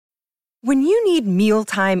When you need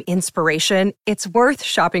mealtime inspiration, it's worth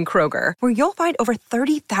shopping Kroger, where you'll find over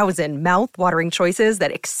 30,000 mouth-watering choices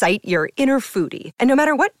that excite your inner foodie. And no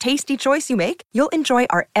matter what tasty choice you make, you'll enjoy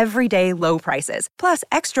our everyday low prices, plus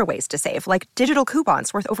extra ways to save, like digital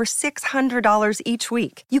coupons worth over $600 each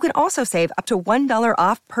week. You can also save up to $1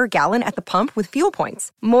 off per gallon at the pump with fuel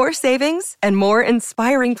points. More savings and more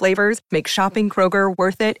inspiring flavors make shopping Kroger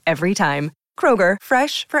worth it every time. Kroger,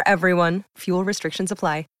 fresh for everyone. Fuel restrictions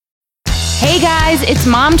apply. Hey guys, it's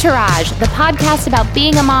Mom Tourage, the podcast about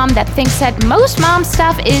being a mom that thinks that most mom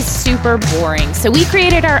stuff is super boring. So we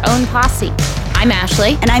created our own posse. I'm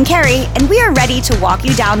Ashley. And I'm Carrie, and we are ready to walk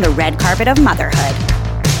you down the red carpet of motherhood.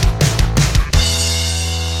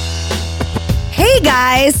 Hey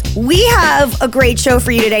guys, we have a great show for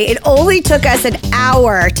you today. It only took us an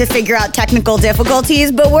hour to figure out technical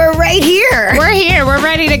difficulties, but we're right here. We're here. We're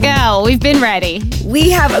ready to go. We've been ready. We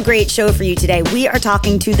have a great show for you today. We are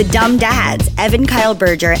talking to the dumb dads, Evan Kyle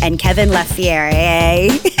Berger and Kevin LaFiere.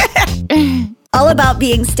 All about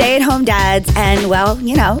being stay-at-home dads and, well,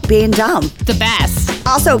 you know, being dumb. The best.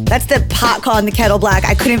 Also, that's the pot calling the kettle black.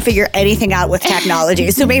 I couldn't figure anything out with technology,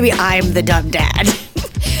 so maybe I'm the dumb dad.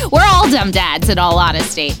 We're all dumb dads, in all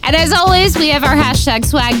honesty. And as always, we have our hashtag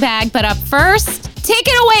swag bag. But up first, take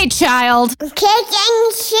it away, child.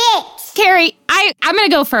 Kicking shit. Carrie, I'm going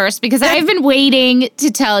to go first because I've been waiting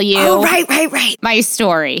to tell you. Oh, right. My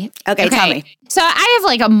story. Okay, tell me. So I have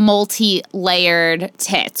like a multi-layered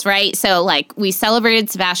tits, right? So like we celebrated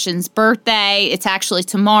Sebastian's birthday. It's actually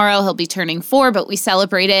tomorrow. He'll be turning 4, but we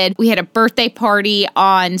had a birthday party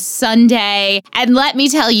on Sunday. And let me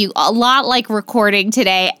tell you, a lot like recording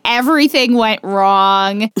today, everything went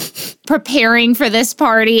wrong preparing for this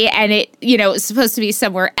party. And it was supposed to be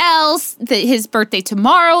somewhere else. His birthday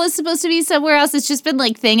tomorrow is supposed to be somewhere else. It's just been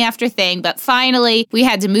like thing after thing. But finally, we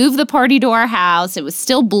had to move the party to our house. It was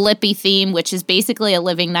still Blippi theme, which is basically a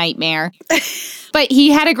living nightmare. But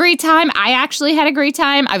he had a great time. I actually had a great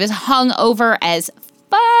time. I was hungover as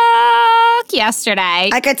fuck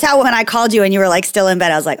yesterday. I could tell when I called you and you were like still in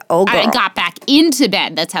bed. I was like, oh, girl. I got back into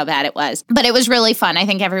bed. That's how bad it was. But it was really fun. I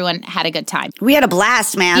think everyone had a good time. We had a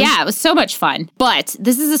blast, man. Yeah, it was so much fun. But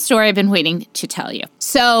this is a story I've been waiting to tell you.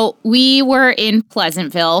 So we were in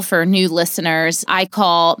Pleasantville. For new listeners, I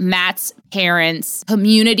call Matt's parents'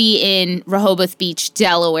 community in Rehoboth Beach,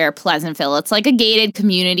 Delaware, Pleasantville. It's like a gated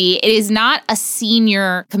community. It is not a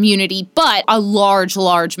senior community, but a large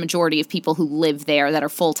majority of people who live there that are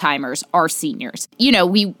full-timers are seniors. You know,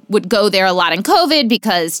 we would go there a lot in COVID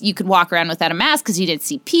because you could walk around without a mask because you didn't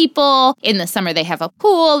see people. In the summer, they have a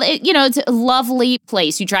pool. It's a lovely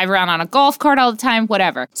place. You drive around on a golf cart all the time,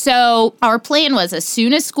 whatever. So our plan was as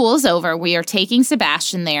soon as school is over, we are taking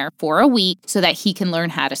Sebastian there for a week so that he can learn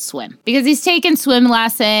how to swim. Because he's taken swim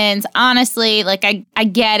lessons. Honestly, like I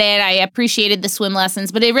get it. I appreciated the swim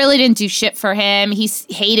lessons, but it really didn't do shit for him. He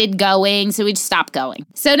hated going, so we just stopped going.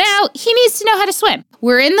 So now he needs to know how to swim.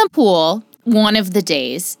 We're in the pool one of the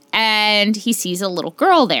days, and he sees a little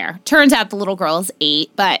girl there. Turns out the little girl is 8,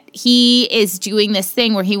 but he is doing this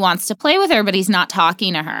thing where he wants to play with her, but he's not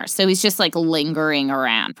talking to her. So he's just like lingering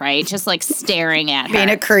around, right? Just like staring at her. Being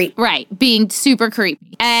a creep. Right. Being super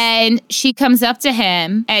creepy. And she comes up to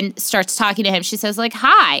him and starts talking to him. She says like,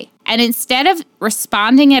 hi. And instead of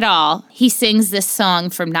responding at all, he sings this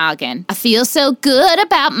song from Noggin. I feel so good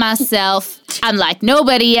about myself. I'm like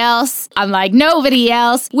nobody else.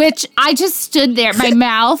 Which I just stood there, my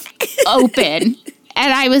mouth open.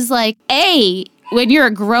 And I was like, when you're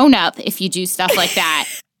a grown-up, if you do stuff like that,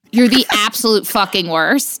 you're the absolute fucking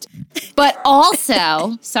worst. But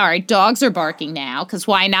also, sorry, dogs are barking now, because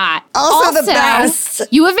why not? Also the best.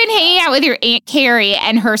 You have been hanging out with your Aunt Carrie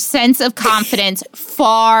and her sense of confidence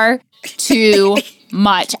far too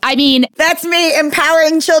much. I mean, that's me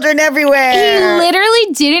empowering children everywhere. He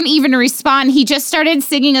literally didn't even respond. He just started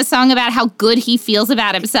singing a song about how good he feels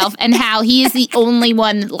about himself and how he is the only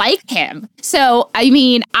one like him. So, I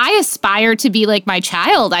mean, I aspire to be like my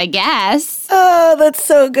child, I guess. Oh, that's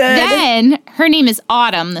so good. Then her name is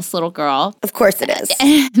Autumn, this little girl. Of course it is.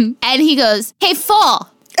 And he goes, hey, Fall.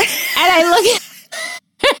 And I look at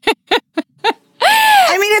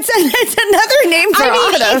I mean, it's another name for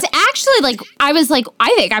Autumn. It's actually like, I was like,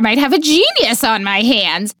 I think I might have a genius on my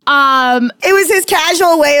hands. It was his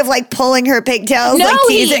casual way of like pulling her pigtails, like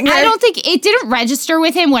teasing her. I don't think, it didn't register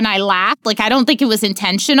with him when I laughed. Like, I don't think it was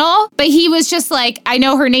intentional, but he was just like, I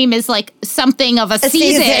know her name is like something of a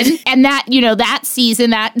season. And that, that season,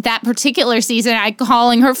 that particular season, I'm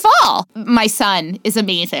calling her Fall. My son is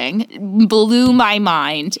amazing. Blew my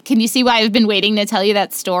mind. Can you see why I've been waiting to tell you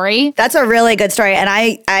that story? That's a really good story. And I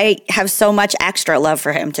I have so much extra love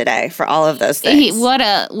for him today for all of those things. What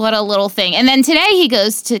a little thing. And then today he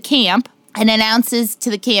goes to camp and announces to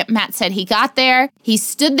the camp. Matt said he got there. He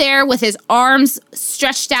stood there with his arms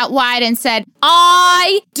stretched out wide and said,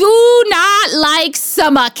 "I do not like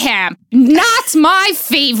summer camp. Not my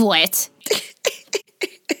favorite."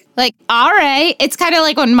 Like, all right. It's kind of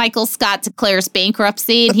like when Michael Scott declares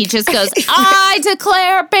bankruptcy and he just goes, "I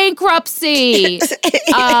declare bankruptcy."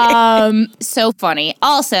 So funny.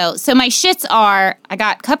 Also, so my shits are, I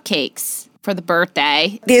got cupcakes for the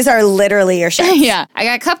birthday. These are literally your shits. Yeah.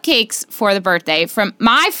 I got cupcakes for the birthday from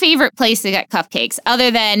my favorite place to get cupcakes,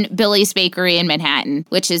 other than Billy's Bakery in Manhattan,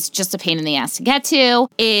 which is just a pain in the ass to get to,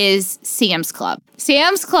 is Sam's Club.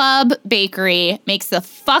 Sam's Club Bakery makes the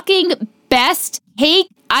fucking best cake,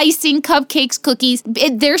 icing, cupcakes, cookies.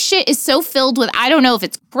 Their shit is so filled with, I don't know if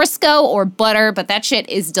it's Crisco or butter, but that shit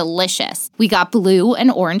is delicious. We got blue and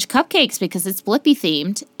orange cupcakes because it's Blippi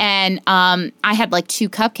themed. And I had like 2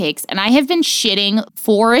 cupcakes and I have been shitting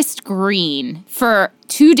forest green for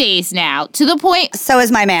 2 days now, to the point. So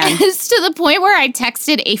is my man. It's to the point where I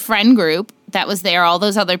texted a friend group that was there, all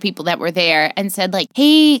those other people that were there, and said like,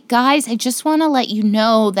 "Hey guys, I just want to let you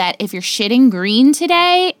know that if you're shitting green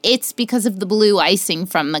today, it's because of the blue icing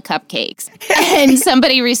from the cupcakes." And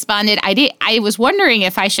somebody responded, I was wondering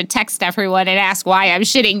if I should text everyone and ask why I'm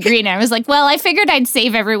shitting green. And I was like, well, I figured I'd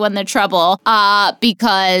save everyone the trouble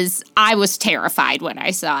because I was terrified when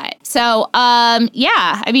I saw it. So,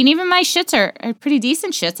 yeah, I mean, even my shits are pretty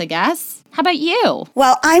decent shits, I guess. How about you?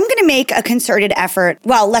 Well, I'm going to make a concerted effort.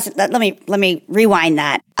 Well, let me rewind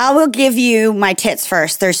that. I will give you my tits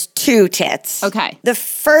first. There's 2 tits. Okay. The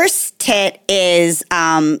first tit is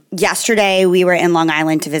yesterday we were in Long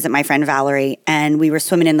Island to visit my friend Valerie, and we were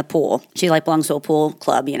swimming in the pool. She belongs to a pool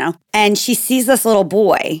club, you know. And she sees this little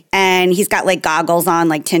boy, and he's got like goggles on,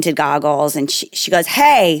 like tinted goggles, and she goes,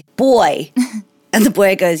 "Hey, boy." And the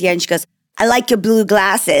boy goes, "Yeah." And she goes, "I like your blue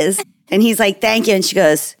glasses." And he's like, "Thank you." And she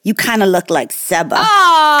goes, "You kind of look like Seba."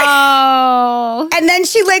 Oh. And then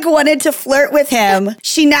she like wanted to flirt with him.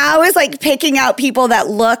 She now is like picking out people that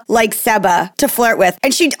look like Seba to flirt with.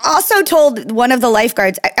 And she also told one of the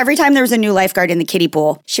lifeguards, every time there was a new lifeguard in the kiddie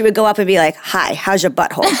pool, she would go up and be like, "Hi, how's your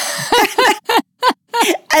butthole?"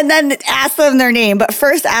 And then ask them their name, but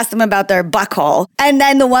first ask them about their buckhole. And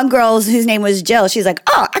then the one girl whose name was Jill, she's like,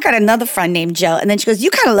 "Oh, I got another friend named Jill." And then she goes, "You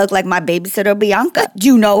kind of look like my babysitter, Bianca. Do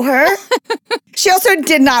you know her?" She also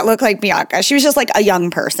did not look like Bianca. She was just like a young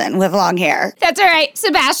person with long hair. That's all right.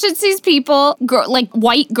 Sebastian sees people, like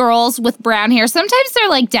white girls with brown hair. Sometimes they're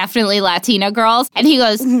like definitely Latina girls. And he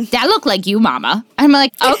goes, "That look like you, mama." I'm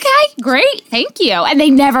like, "Okay, great. Thank you." And they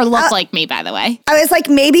never look like me, by the way. I was like,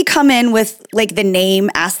 maybe come in with like the name,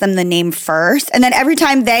 ask them the name first. And then every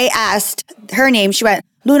time they asked her name, she went,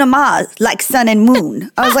 "Luna Mars, like sun and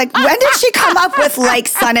moon." I was like, when did she come up with like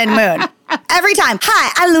sun and moon? Every time,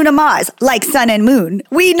 "Hi, I'm Luna Mars, like sun and moon."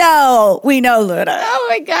 We know, Luna. Oh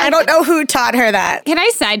my God. I don't know who taught her that. Can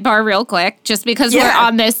I sidebar real quick? Just because we're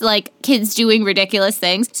on this, like, kids doing ridiculous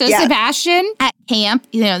things. So Sebastian at camp,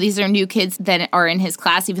 you know, these are new kids that are in his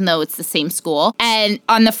class, even though it's the same school. And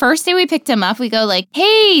on the first day we picked him up, we go like,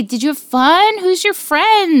 "Hey, did you have fun? Who's your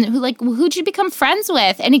friend? Who'd you become friends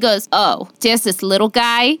with?" And he goes, "Oh, there's this little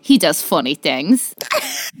guy. He does funny things."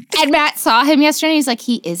 And Matt saw him yesterday. He's like,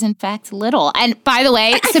 "He is in fact little." And by the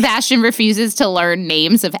way, Sebastian refuses to learn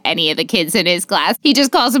names of any of the kids in his class. He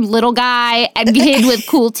just calls him little guy and kid with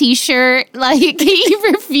cool t-shirt. Like, he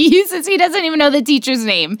refuses. He doesn't even know the teacher's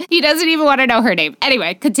name. He doesn't even want to know her name.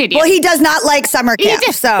 Anyway, continue. Well, he does not like summer camp,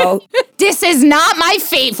 so. This is not my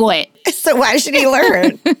favorite. So why should he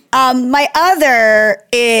learn? My other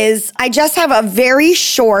is I just have a very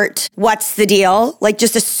short what's the deal? Like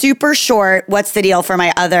just a super short what's the deal for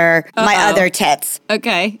my other tits.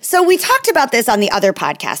 Okay. So we talked about this on the other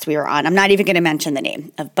podcast we were on. I'm not even going to mention the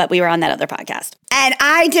name, but we were on that other podcast. And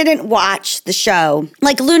I didn't watch the show.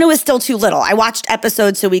 Like Luna was still too little. I watched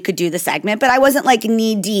episodes so we could do the segment, but I wasn't like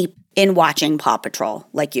knee deep in watching Paw Patrol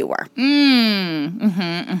like you were.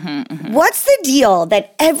 What's the deal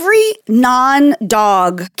that every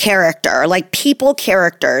non-dog character, like people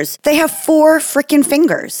characters, they have 4 freaking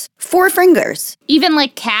fingers? 4 fingers. Even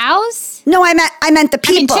like cows? No, I meant the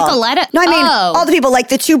people. I mean, Chickaletta. No, I mean all the people, like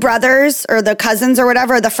the 2 brothers or the cousins or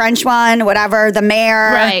whatever, the French one, whatever, the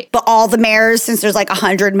mayor. Right. But all the mayors, since there's like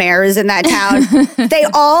 100 mayors in that town, they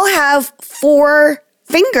all have 4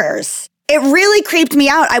 fingers. It really creeped me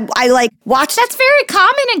out. I like watched. That's very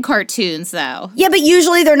common in cartoons, though. Yeah, but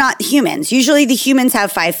usually they're not humans. Usually the humans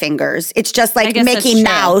have 5 fingers. It's just like Mickey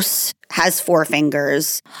Mouse has 4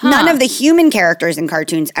 fingers. None of the human characters in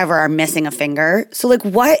cartoons ever are missing a finger. So like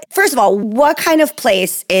what, first of all, what kind of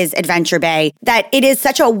place is Adventure Bay that it is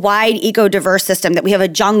such a wide eco-diverse system that we have a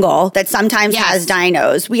jungle that sometimes has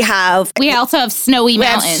dinos. We also have snowy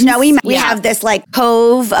mountains. We have this like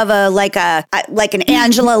cove of like an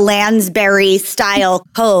Angela Lansbury style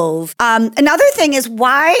cove. Another thing is,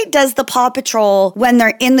 why does the Paw Patrol, when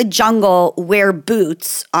they're in the jungle, wear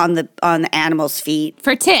boots on the animals' feet?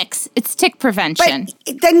 For ticks. It's tick prevention.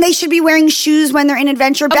 But then they should be wearing shoes when they're in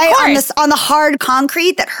Adventure Bay on the hard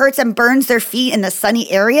concrete that hurts and burns their feet in the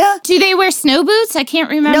sunny area. Do they wear snow boots? I can't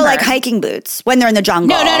remember. No, like hiking boots when they're in the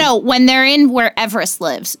jungle. No. When they're in where Everest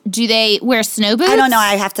lives, do they wear snow boots? I don't know.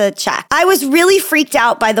 I have to check. I was really freaked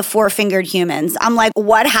out by the 4-fingered humans. I'm like,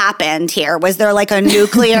 what happened here? Was there like a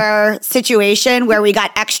nuclear situation where we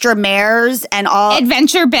got extra mares and all?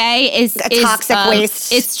 Adventure Bay is toxic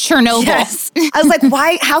waste. It's Chernobyl. Yes. I was like,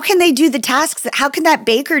 why? How can they do the tasks? How can that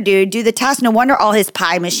baker dude do the task? No wonder all his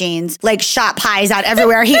pie machines like shot pies out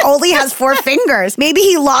everywhere. He only has 4 fingers. Maybe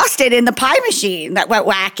he lost it in the pie machine that went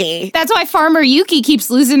wacky. That's why Farmer Yuki keeps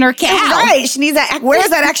losing her cow. Right. She needs that. Where's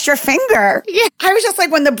that extra finger? Yeah. I was just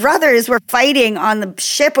like, when the brothers were fighting on the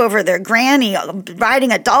ship over their granny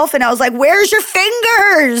riding a dolphin, I was like, where's your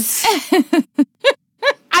fingers?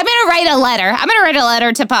 I'm going to write a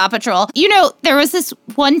letter to Paw Patrol. You know, there was this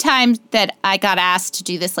one time that I got asked to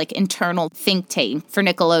do this like internal think tank for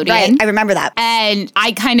Nickelodeon. Right, I remember that. And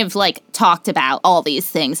I kind of like talked about all these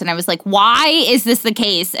things. And I was like, why is this the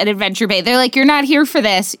case at Adventure Bay? They're like, you're not here for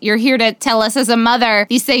this. You're here to tell us as a mother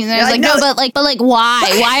these things. And I was like, no, but why?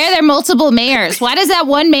 Why are there multiple mayors? Why does that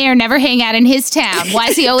one mayor never hang out in his town? Why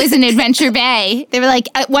is he always in Adventure Bay? They were like,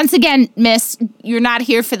 once again, miss, you're not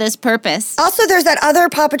here for this purpose. Also, there's that other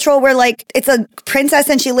Paw Patrol where like it's a princess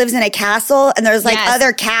and she lives in a castle and there's like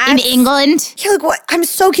other cats. In England. Yeah, like what? I'm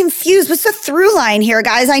so confused. What's the through line here,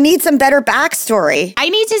 guys? I need some better backstory. I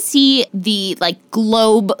need to see the like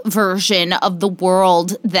globe version of the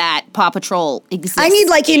world that Paw Patrol exists. I need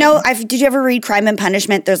like, did you ever read Crime and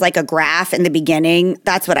Punishment? There's like a graph in the beginning.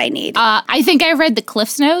 That's what I need. I think I read the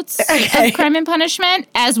Cliff's Notes of Crime and Punishment,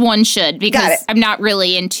 as one should, because I'm not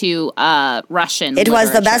really into Russian literature.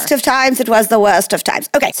 Was the best of times. It was the worst of times.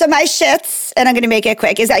 Okay, so my shits, and I'm going to make it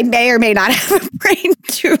quick, is I may or may not have a brain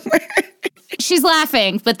tumor. She's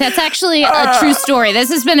laughing, but that's actually a true story. This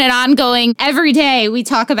has been an ongoing, every day we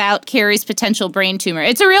talk about Carrie's potential brain tumor.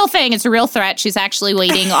 It's a real thing. It's a real threat. She's actually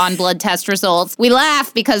waiting on blood test results. We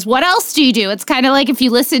laugh because what else do you do? It's kind of like if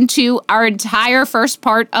you listen to our entire first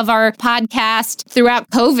part of our podcast throughout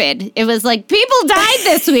COVID. It was like, people died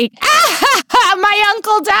this week. My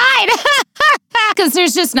uncle died. Because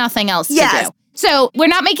there's just nothing else to do. So we're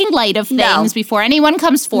not making light of things before anyone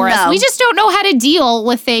comes for us. We just don't know how to deal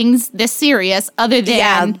with things this serious other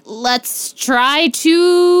than let's try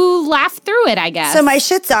to laugh through it, I guess. So my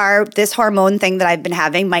shits are this hormone thing that I've been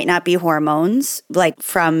having might not be hormones, like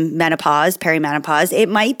from menopause, perimenopause. It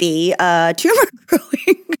might be a tumor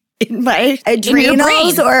growing in my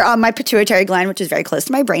adrenals or on my pituitary gland, which is very close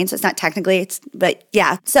to my brain. So it's not technically, but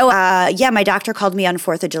yeah. So my doctor called me on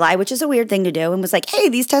 4th of July, which is a weird thing to do, and was like, hey,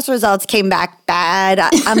 these test results came back bad.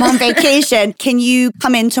 I'm on vacation. Can you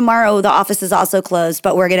come in tomorrow? The office is also closed,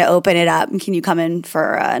 but we're going to open it up. Can you come in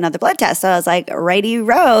for another blood test? So I was like,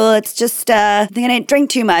 righty-ro. It's just, I think I didn't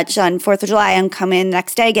drink too much on 4th of July and come in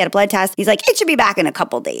next day, get a blood test. He's like, it should be back in a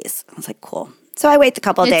couple days. I was like, cool. So I wait a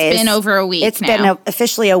couple days. It's been over a week. It's been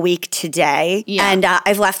officially a week today. Yeah. And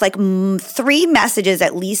I've left like 3 messages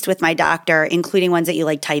at least with my doctor, including ones that you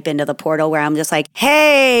like type into the portal where I'm just like,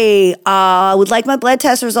 hey, would like my blood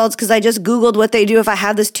test results because I just Googled what they do if I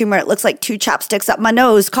have this tumor. It looks like 2 chopsticks up my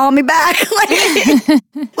nose. Call me back.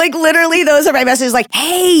 like literally those are my messages like,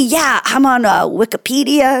 hey, yeah, I'm on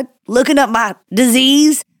Wikipedia looking up my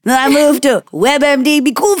disease. Then I moved to WebMD.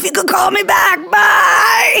 Be cool if you could call me back.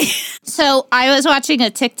 Bye. So I was watching a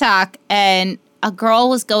TikTok and a girl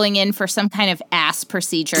was going in for some kind of ass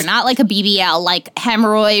procedure, not like a BBL, like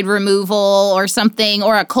hemorrhoid removal or something,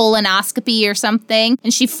 or a colonoscopy or something.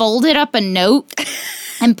 And she folded up a note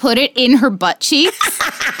and put it in her butt cheeks.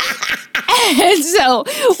 And so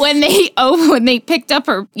when they picked up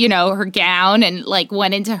her, her gown and like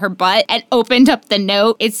went into her butt and opened up the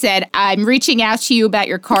note, it said, I'm reaching out to you about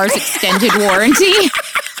your car's extended warranty.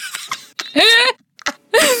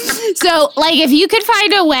 So, like, if you could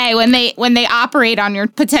find a way when they operate on your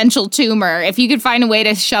potential tumor, if you could find a way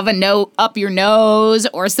to shove a note up your nose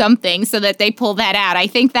or something so that they pull that out, I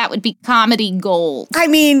think that would be comedy gold. I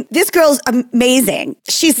mean, this girl's amazing.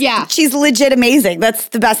 She's legit amazing. That's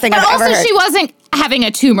the best thing I've ever heard. But also, she wasn't having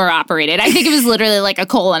a tumor operated. I think it was literally like a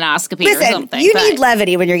colonoscopy or something. You need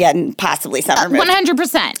levity when you're getting possibly something removed.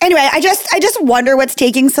 100%. Anyway, I just wonder what's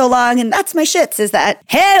taking so long, and that's my shits, is that,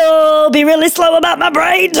 hey, be really slow about my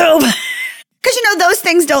brain tube. Because, those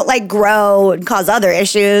things don't, grow and cause other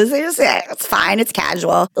issues. It's fine. It's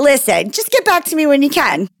casual. Listen, just get back to me when you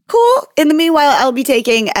can. Cool. In the meanwhile, I'll be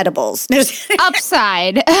taking edibles.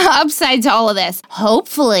 Upside to all of this.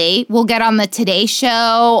 Hopefully, we'll get on the Today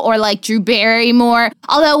Show or Drew Barrymore.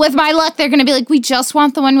 Although with my luck, they're gonna be like, we just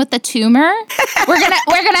want the one with the tumor. We're gonna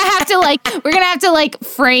have to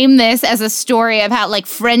frame this as a story of how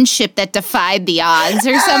friendship that defied the odds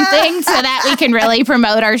or something, so that we can really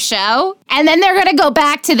promote our show. And then they're gonna go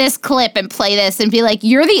back to this clip and play this and be like,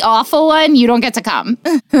 you're the awful one. You don't get to come.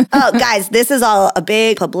 Oh, guys, this is all a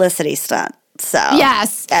big publicity stunt. So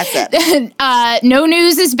yes, that's it. No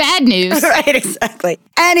news is bad news. Right, exactly.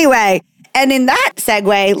 Anyway, and in that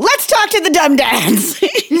segue, let's talk to the dumb dads.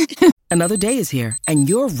 Another day is here, and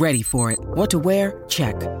you're ready for it. What to wear?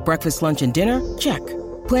 Check. Breakfast, lunch, and dinner? Check.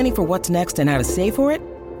 Planning for what's next and how to save for it?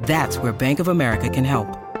 That's where Bank of America can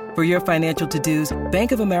help. For your financial to-dos,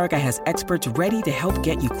 Bank of America has experts ready to help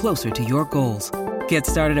get you closer to your goals. Get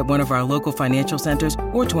started at one of our local financial centers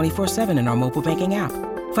or 24/7 in our mobile banking app.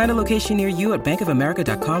 Find a location near you at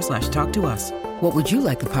bankofamerica.com/talktous. What would you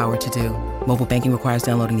like the power to do? Mobile banking requires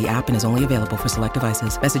downloading the app and is only available for select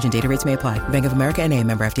devices. Message and data rates may apply. Bank of America N.A.,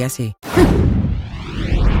 member FDIC.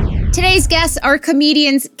 Today's guests are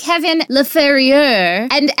comedians Kevin LaFerriere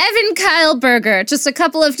and Evan Kyle Berger, just a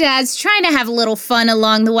couple of dads trying to have a little fun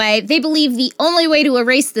along the way. They believe the only way to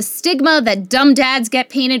erase the stigma that dumb dads get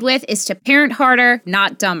painted with is to parent harder,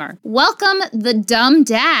 not dumber. Welcome, the dumb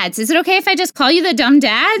dads. Is it okay if I just call you the dumb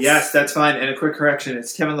dads? Yes, that's fine. And a quick correction,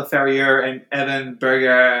 it's Kevin LaFerriere and Evan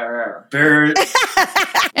Berger. Berger.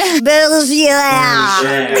 Yeah,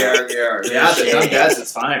 the dumb dads,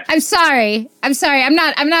 it's fine. I'm sorry. I'm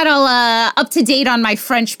not all up to date on my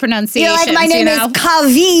French pronunciation. My name is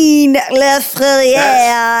Kevin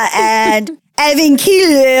LaFerriere and Evan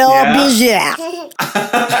Kyle Berger.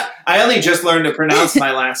 I only just learned to pronounce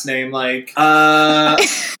my last name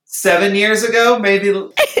 7 years ago, maybe,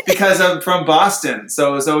 because I'm from Boston,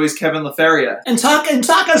 so it was always Kevin LaFerriere. And talk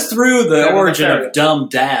us through the origin of dumb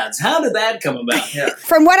dads. How did that come about? Yeah.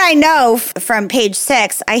 From what I know from page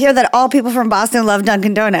 6, I hear that all people from Boston love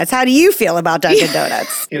Dunkin' Donuts. How do you feel about Dunkin'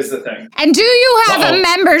 Donuts? Here's the thing. And do you have a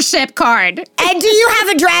membership card? And do you have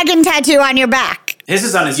a dragon tattoo on your back? His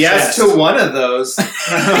is on his Yes chest. to one of those. But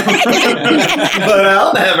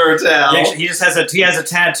I'll never tell. He just has a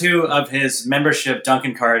tattoo of his membership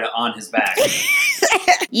Dunkin' card on his back.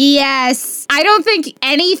 Yes. I don't think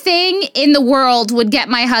anything in the world would get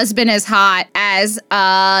my husband as hot as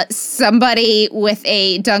somebody with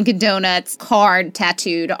a Dunkin' Donuts card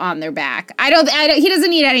tattooed on their back. I don't he doesn't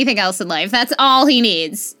need anything else in life. That's all he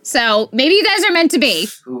needs. So maybe you guys are meant to be.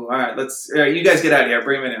 Ooh, all right, you guys get out of here.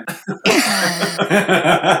 Bring him in.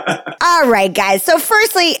 All right, guys. So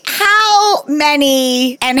firstly, how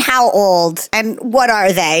many and how old and what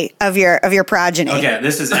are they of your progeny? Okay,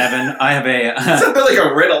 this is Evan. I have a... It's a bit like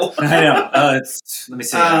a riddle. I know. Let me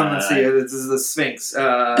see. Let's see. This is the Sphinx.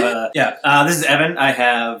 This is Evan. I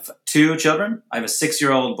have 2 children. I have a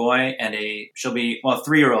 6-year-old boy and she'll be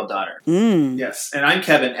 3-year-old daughter. Yes, and I'm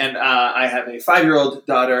Kevin, and I have a 5-year-old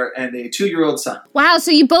daughter and a 2-year-old son. Wow,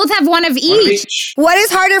 so you both have one of each. What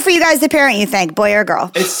is harder for you guys to parent, you think, boy or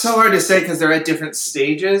girl? It's so hard to say because they're at different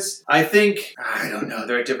stages. I don't know,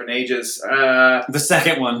 they're at different ages. The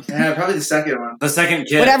second one. Yeah, probably the second one. The second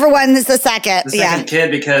kid. Whatever one is the second. The second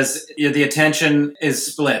kid, because the attention is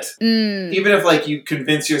split. Even if you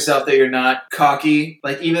convince yourself that you're not cocky,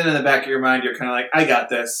 even in the back of your mind, you're kind of like, I got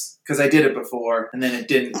this. Because I did it before, and then it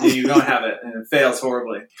didn't, and you don't have it, and it fails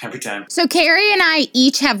horribly. Every time. So Carrie and I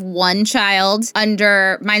each have one child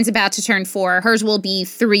mine's about to turn 4. Hers will be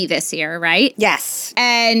 3 this year, right? Yes.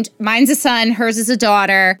 And mine's a son, hers is a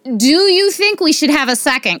daughter. Do you think we should have a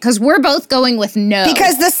second? Because we're both going with no.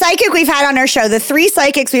 Because the psychic we've had on our show, the 3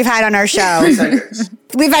 psychics we've had on our show. 3 psychics.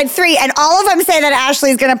 We've had 3, and all of them say that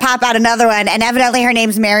Ashley's going to pop out another one, and evidently her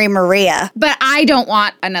name's Mary Maria. But I don't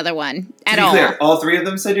want another one at all. Clear, all 3 of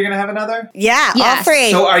them said you're going to have another? Yeah, Yes. all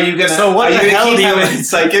 3. So are you going to keep having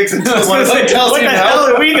psychics until one of them tells what you the no?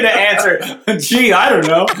 hell are we going to answer? Gee, I don't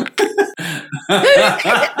know.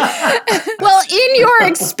 Well, in your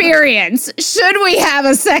experience, should we have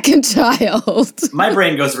a second child? My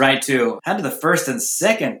brain goes right to, how do the first and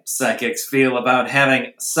second psychics feel about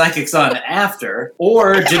having psychics on after?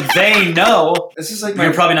 Or did they know This is like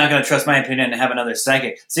you're probably not going to trust my opinion and have another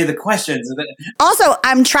psychic? See, the questions. Also,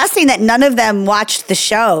 I'm trusting that none of them watched the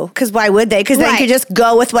show, because why would they? Because they Right. could just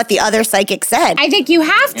go with what the other psychic said. I think you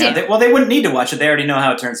have to. Yeah, they wouldn't need to watch it. They already know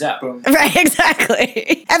how it turns out. Right,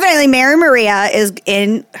 exactly. Evidently, Mary Maria is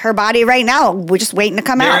in her body right now. We're just waiting to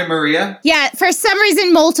come Mary out. Maria. Yeah, for some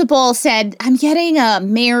reason, multiple said, I'm getting a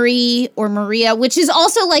Mary or Maria, which is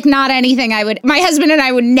also like not anything my husband and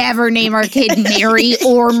I would never name our kid Mary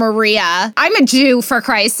or Maria. I'm a Jew, for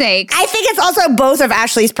Christ's sake. I think it's also both of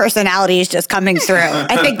Ashley's personalities just coming through.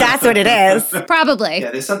 I think that's what it is. Probably.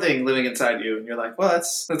 Yeah, there's something living inside you, and you're like, well,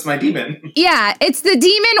 that's my demon. Yeah, it's the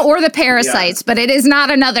demon or the parasites, but it is not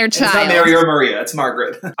another It's child. not Mary or Maria. It's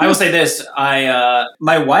Margaret. I will say this: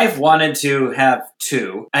 my wife wanted to have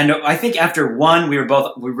two, and I think after one, we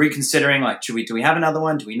were reconsidering. Like, do we have another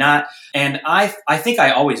one? Do we not? And I think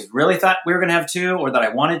I always really thought we were going to have two, or that I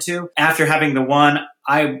wanted to. After having the one,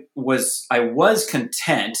 I was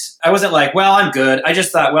content. I wasn't like, well, I'm good. I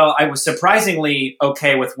just thought, well, I was surprisingly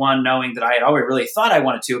okay with one, knowing that I had always really thought I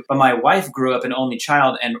wanted to. But my wife grew up an only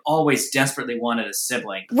child and always desperately wanted a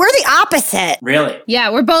sibling. We're the opposite. Really? Yeah,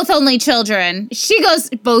 we're both only children. She goes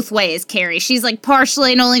both ways, Carrie. She's like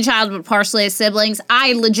partially an only child, but partially as siblings.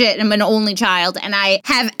 I legit am an only child, and I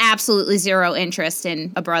have absolutely zero interest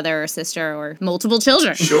in a brother or sister or multiple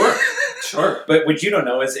children. Sure. But what you don't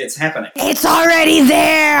know is it's happening. It's already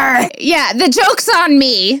there. Yeah, the joke's on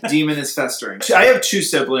me. Demon is festering. I have two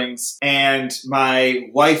siblings, and my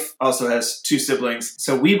wife also has two siblings.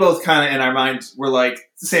 So we both kind of, in our minds, were like,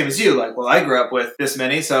 the same as you, like, well, I grew up with this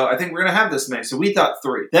many, so I think we're going to have this many. So we thought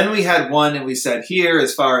three. Then we had one, and we said, here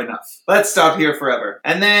is far enough. Let's stop here forever.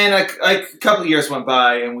 And then a couple of years went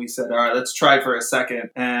by, and we said, all right, let's try for a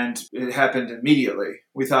second. And it happened immediately.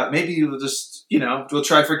 We thought maybe we'll just, we'll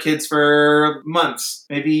try for kids for months,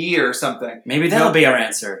 maybe a year or something. Maybe that'll be our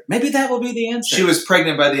answer. Maybe that will be the answer. She was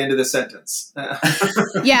pregnant by the end of the sentence.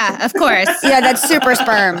 Yeah, of course. Yeah, that's super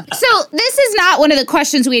sperm. So this is not one of the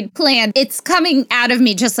questions we had planned. It's coming out of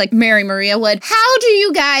me just like Mary Maria would. How do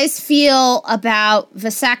you guys feel about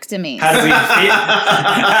vasectomy? How do we feel?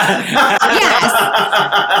 Yes.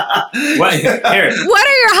 Here, What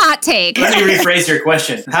are your hot takes? let me rephrase your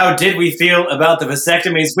question. How did we feel about the vasectomies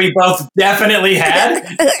we both definitely had?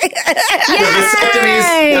 The vasectomies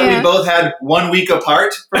that we both had 1 week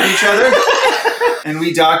apart from each other. And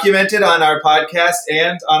we documented on our podcast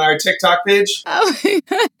and on our TikTok page. Oh my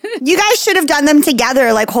God. You guys should have done them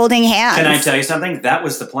together, like holding hands. Can I tell you something? That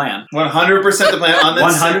was the plan. 100% the plan on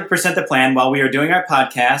this. 100% the plan while we were doing our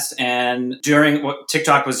podcast and during what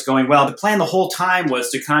TikTok was going well. The plan the whole time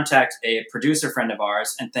was to contact a producer friend of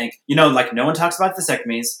ours and think, like no one talks about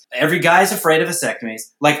vasectomies. Every guy's afraid of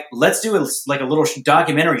vasectomies. Like, let's do a little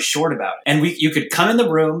documentary short about it. And you could come in the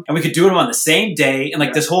room and we could do them on the same day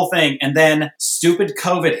and this whole thing. And then stupid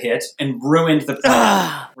COVID hit and ruined the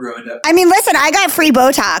plan. Ruined it. I mean, listen, I got free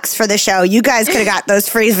Botox for the show. You guys could have got those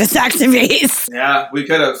free vasectomies. Yeah, we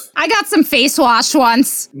could have. I got some face wash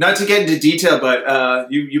once. Not to get into detail,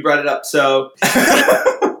 but you brought it up. So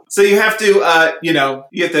so you have to, you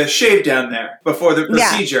have to shave down there before the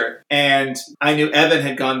procedure. Yeah. And I knew Evan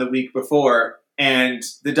had gone the week before, and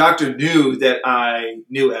the doctor knew that I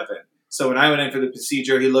knew Evan. So when I went in for the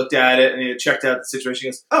procedure, he looked at it and he had checked out the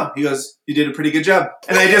situation. He goes, you did a pretty good job.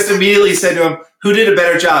 And I just immediately said to him, who did a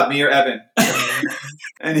better job, me or Evan?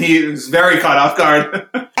 And he was very caught off guard.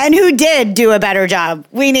 And who did do a better job?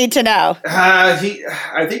 We need to know. I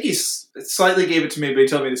think he slightly gave it to me, but he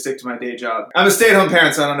told me to stick to my day job. I'm a stay-at-home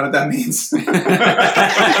parent, so I don't know what that means.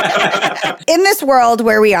 In this world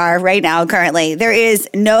where we are right now, currently, there is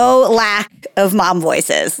no lack of mom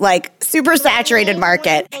voices, like super saturated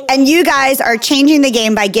market. And you guys are changing the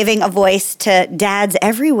game by giving a voice to dads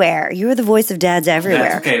everywhere. You're the voice of dads everywhere.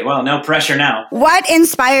 That's okay. Well, no pressure now. What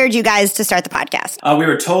inspired you guys to start the podcast? We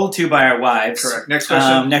were told to by our wives. Correct. Next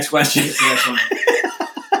question. Next question. Next one.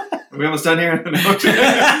 Are we almost done here?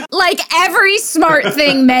 Like every smart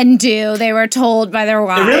thing men do, they were told by their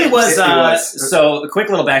wives. It really was. It was. So, a quick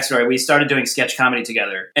little backstory. We started doing sketch comedy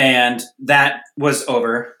together, and that was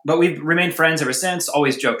over. But we've remained friends ever since,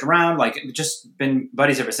 always joked around, just been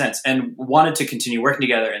buddies ever since, and wanted to continue working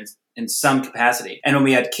together. And in some capacity. And when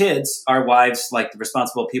we had kids, our wives, like the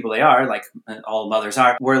responsible people they are, like all mothers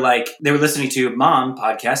are, were like, they were listening to mom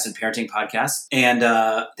podcasts and parenting podcasts. And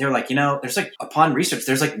they were like, there's like, upon research,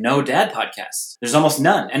 there's like no dad podcasts. There's almost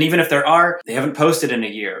none. And even if there are, they haven't posted in a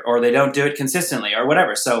year or they don't do it consistently or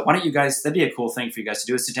whatever. So why don't you guys, that'd be a cool thing for you guys to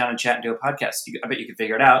do, is sit down and chat and do a podcast. I bet you could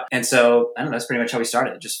figure it out. And so, I don't know, that's pretty much how we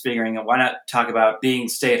started. Just figuring out, why not talk about being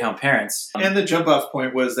stay-at-home parents? And the jump off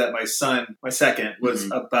point was that my son, my second, was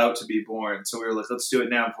about to be born. So we were like, let's do it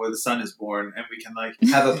now before the son is born. And we can like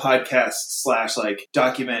have a podcast / like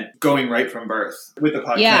document going right from birth with the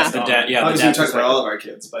podcast. Yeah. Obviously we talk about all of our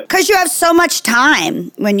kids, but Because you have so much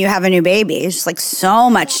time when you have a new baby. It's just like so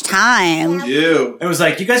much time. It was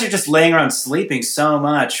like, you guys are just laying around sleeping so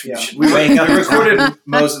much. Yeah. We wake up. We recorded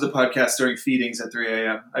most of the podcast during feedings at 3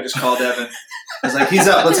 a.m. I just called Evan. I was like, he's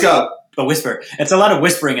up, let's go. But whisper. It's a lot of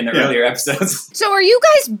whispering in the earlier episodes. So are you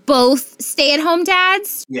guys both stay-at-home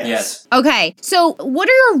dads? Yes. Okay. So what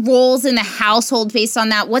are your roles in the household based on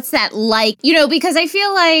that? What's that like? Because I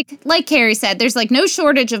feel like Carrie said, there's like no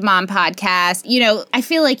shortage of mom podcasts. I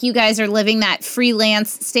feel like you guys are living that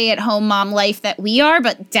freelance stay-at-home mom life that we are,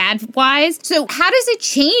 but dad-wise. So how does it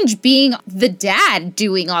change being the dad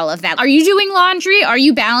doing all of that? Are you doing laundry? Are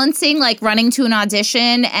you balancing like running to an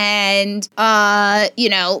audition and,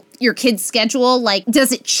 your kid's schedule? Like,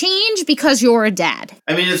 does it change because you're a dad?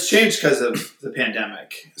 I mean, it's changed because of the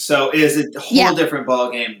pandemic. So it is a whole different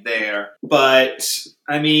ballgame there. But,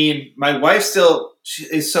 I mean, my wife she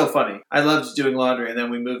is so funny. I loved doing laundry, and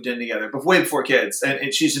then we moved in together, but way before kids,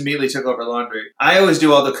 and she just immediately took over laundry. I always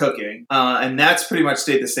do all the cooking, and that's pretty much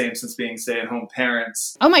stayed the same since being stay-at-home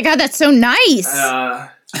parents. Oh my God, that's so nice. Yeah.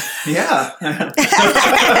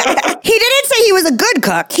 He didn't say he was a good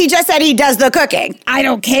cook. He just said he does the cooking. I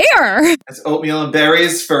don't care. It's oatmeal and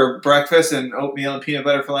berries for breakfast, and oatmeal and peanut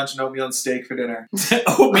butter for lunch, and oatmeal and steak for dinner.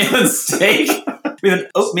 Oatmeal and steak? We have an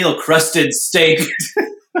oatmeal crusted steak.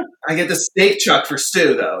 I get the steak chuck for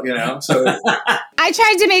stew, though, so... I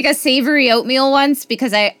tried to make a savory oatmeal once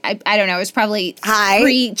because I don't know, I was probably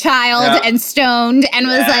pre-child and stoned and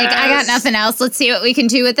was like, I got nothing else. Let's see what we can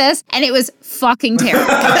do with this. And it was fucking terrible.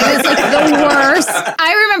 It was like the worst.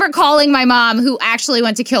 I remember calling my mom, who actually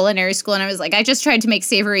went to culinary school, and I was like, I just tried to make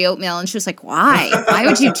savory oatmeal. And she was like, why? Why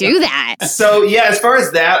would you do that? So, yeah, as far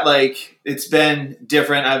as that, like, it's been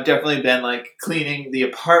different. I've definitely been, like, cleaning the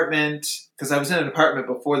apartment because I was in an apartment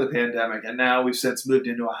before the pandemic, and now we've since moved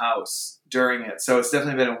into a house during it. So it's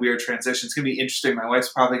definitely been a weird transition. It's going to be interesting. My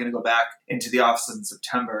wife's probably going to go back into the office in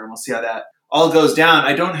September, and we'll see how that all goes down.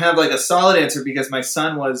 I don't have like a solid answer because my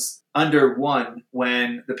son was under 1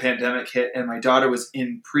 when the pandemic hit, and my daughter was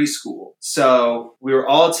in preschool. So we were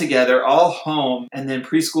all together, all home, and then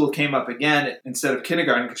preschool came up again instead of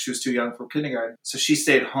kindergarten because she was too young for kindergarten. So she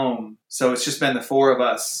stayed home. So it's just been the 4 of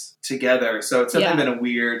us together. So it's definitely been a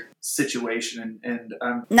weird situation. And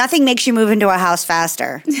nothing makes you move into a house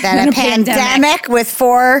faster than a pandemic with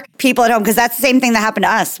 4 people at home, because that's the same thing that happened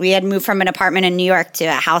to us. We had moved from an apartment in New York to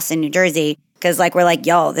a house in New Jersey. Because, we're like,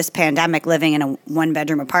 yo, this pandemic living in a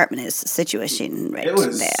 1-bedroom apartment is a situation right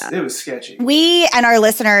there. It was sketchy. We and our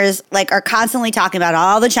listeners, are constantly talking about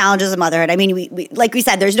all the challenges of motherhood. I mean, we like we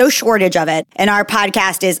said, there's no shortage of it. And our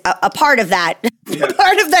podcast is a part of that,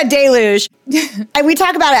 part of that deluge. And we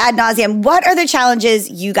talk about it ad nauseum. What are the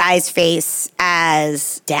challenges you guys face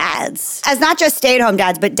as dads? As not just stay-at-home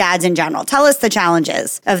dads, but dads in general. Tell us the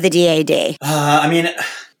challenges of the DAD.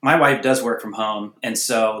 My wife does work from home, and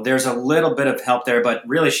so there's a little bit of help there, but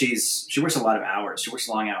really she works a lot of hours. She works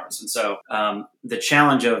long hours. And so the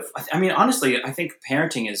challenge of, honestly, I think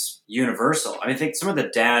parenting is universal. I think some of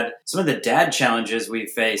the dad challenges we've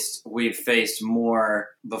faced more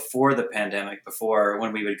before the pandemic, before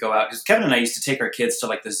when we would go out. Because Kevin and I used to take our kids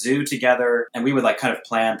to the zoo together, and we would kind of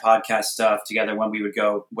plan podcast stuff together when we would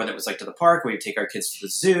go, whether it was to the park, we would take our kids to the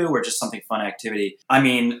zoo or just something fun activity.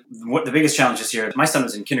 What the biggest challenge this year, my son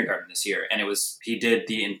was in kindergarten this year, and he did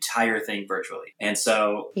the entire thing virtually. And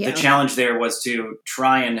so the challenge there was to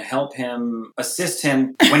try and help him, assist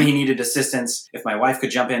him when he needed assistance. If my wife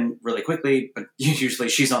could jump in really quickly, but usually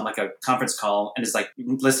she's on a conference call and is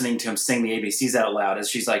listening to him sing the ABCs out loud as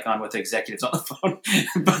she's on with the executives on the phone.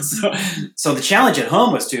 But so the challenge at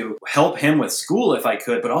home was to help him with school if I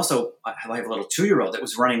could, but also I have a little 2-year-old that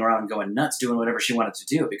was running around going nuts, doing whatever she wanted to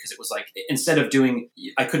do, because it was instead of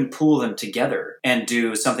I couldn't pool them together and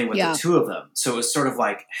do something with the 2 of them. So it was sort of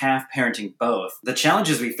half parenting both. The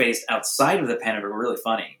challenges we faced outside of the pandemic were really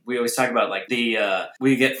funny. We always talk about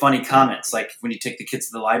we get funny comments, when you take the kids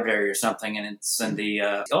to the library or something, and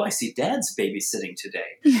I see dad's babysitting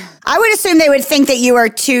today. I would assume they would think that you are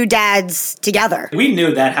 2 dads together. We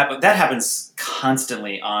knew that happens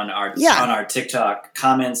constantly on our TikTok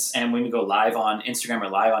comments, and when we go live on Instagram or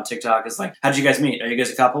live on TikTok, it's like, how did you guys meet? Are you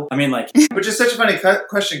guys a couple? I mean, like, which is such a funny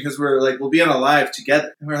question because we're like, we'll be on a live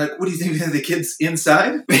together, and we're like, what do you think of the kids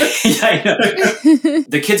inside? Yeah, I know.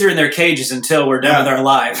 The kids are in their cages until we're done with our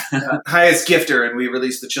live. Highest gifter, and we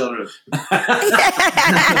release the children.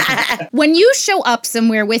 When you show up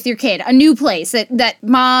somewhere with your kid, a new place that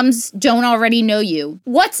moms don't already know you,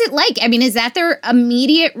 what's it like? I mean, is that their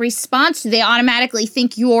immediate response? Do they automatically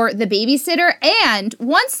think you're the babysitter? And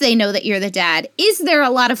once they know that you're the dad, is there a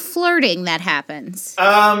lot of flirting that happens?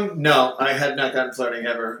 No, I have not gotten flirting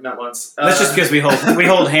ever, not once. That's just because we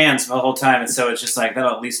hold hands the whole time, and so it's just like,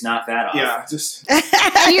 that'll at least knock that off. Yeah, just.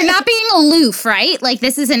 And you're not being aloof, right? Like,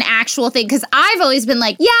 this is an actual thing. Because I've always been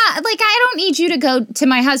like, yeah, like, I don't need you to go to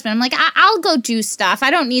my husband. I'm like, I'll go do stuff.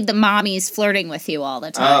 I don't need the mommies flirting with you all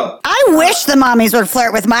the time. Oh. I wish the mommies would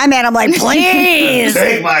flirt with my man. I'm like, please.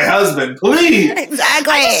 Take my husband, please.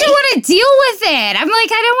 Exactly. I just don't want to deal with it. I'm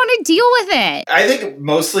like, I don't want to deal with it. I think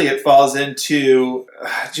mostly it falls into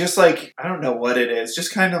just like, I don't know what it is.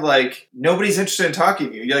 Just kind of like, nobody's interested in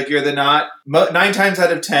talking to you. You're the not, 9 times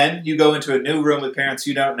out of 10, you go into a new room with parents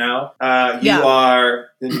you don't know. You are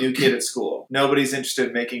the new kid at school. Nobody's interested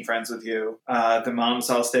in making friends with you. The moms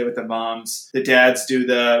all stay with the moms. The dads do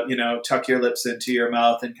the, tuck your lips into your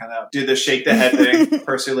mouth and kind of do the shake the head thing,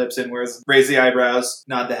 purse your lips in, raise the eyebrows,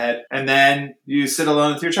 nod the head. And then you sit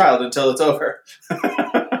alone with your child until it's over.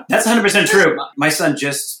 That's 100% true. My son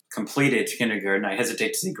just completed kindergarten. I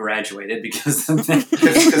hesitate to say graduated because he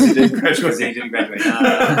didn't graduate.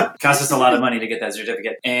 Cost us a lot of money to get that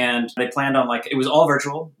certificate. And they planned on it was all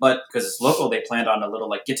virtual, but because it's local, they planned on a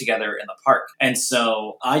little get together in the park. And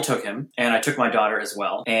so I took him and I took my daughter as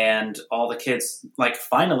well. And all the kids,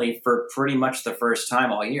 finally for pretty much the first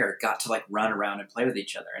time all year, got to run around and play with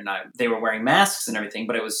each other. And they were wearing masks and everything,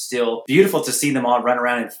 but it was still beautiful to see them all run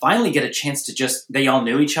around and finally get a chance to they all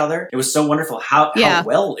knew each other. It was so wonderful how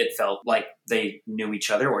well it felt like they knew each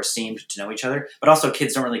other or seemed to know each other. But also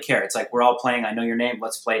kids don't really care. It's like, we're all playing. I know your name.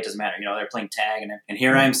 Let's play. It doesn't matter. They're playing tag. And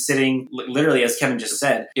here I am sitting, literally, as Kevin just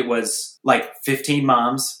said, it was 15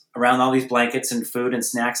 moms around all these blankets and food and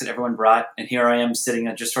snacks that everyone brought. And here I am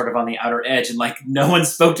sitting just sort of on the outer edge. And no one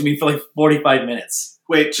spoke to me for 45 minutes.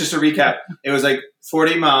 Wait, just to recap. It was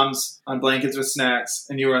 40 moms on blankets with snacks,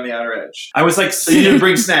 and you were on the outer edge. I was so you didn't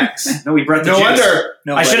bring snacks. No, we brought the juice. Wonder.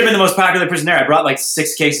 I should have been the most popular person there. I brought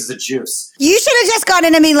 6 cases of juice. You should have just gone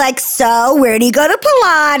in and be like, so where do you go to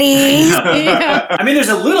Pilates? Yeah. I mean, there's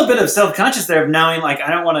a little bit of self-conscious there of knowing, I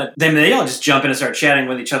don't want to... They all just jump in and start chatting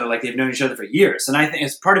with each other like they've known each other for years. And I think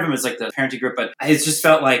it's part of them is the parenting group, but it just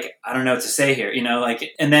felt like, I don't know what to say here,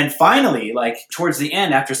 and then finally, towards the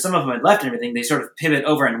end, after some of them had left and everything, they sort of pivot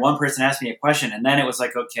over and one person asked me a question, and then it was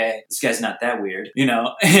okay, this guy's not that weird,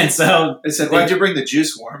 And so... They said, why'd you bring the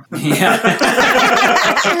juice warm? Yeah.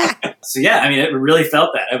 So yeah, I mean, it really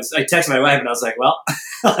felt that. I texted my wife and I was like, well,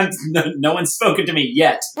 no one's spoken to me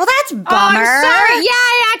yet. Well, that's bummer. Oh, I'm sorry. Yeah,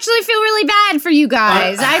 I actually feel really bad for you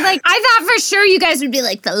guys. I thought for sure you guys would be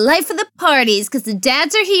the life of the parties because the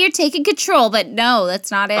dads are here taking control, but no, that's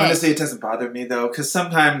not it. Honestly, it doesn't bother me though, because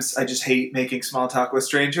sometimes I just hate making small talk with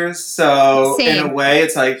strangers. So in a way,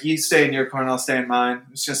 it's you stay in your corner, I'll stay in mine.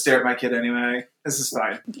 I'm just gonna stare at my kid anyway. This is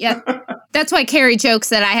fine. Yeah, that's why Carrie jokes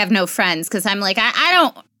that I have no friends because I'm I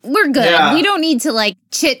don't. We're good. Yeah. We don't need to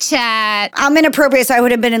chit chat. I'm inappropriate, so I would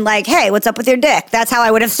have been hey, what's up with your dick? That's how I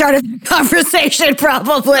would have started the conversation,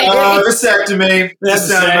 probably. Oh, vasectomy.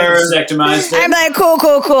 Vasectomized. I'm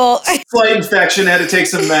cool. Slight infection. Had to take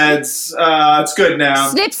some meds. It's good now.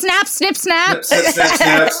 Snip, snap, snip, snap.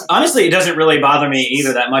 Snap. Honestly, it doesn't really bother me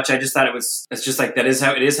either that much. I just thought it's just that is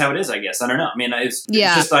how it is. I guess I don't know. I mean, it's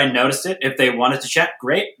just I noticed it. If they wanted to chat,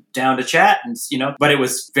 great, down to chat, and But it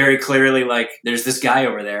was very clearly there's this guy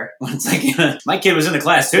over there. It's my kid was in the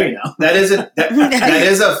class too, That is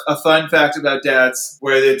a fun fact about dads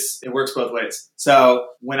where it works both ways. So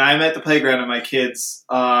when I'm at the playground and my kids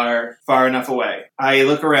are far enough away, I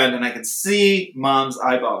look around and I can see moms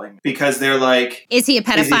eyeballing because they're is he a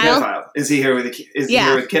pedophile? Is he here with a kid? Is he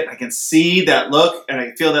here with a kid? I can see that look and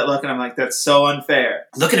I feel that look and I'm that's so unfair.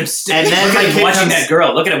 Look at him and then look at him watching that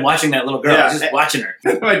girl. Look at him watching that little girl. Yeah. Just watching her.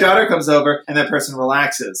 My daughter comes over and that person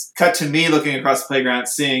relaxes. Cut to me looking across the playground,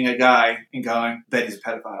 seeing a guy and going, bet he's a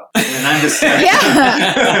pedophile. And I'm just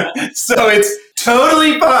So it's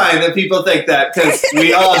totally fine that people think that because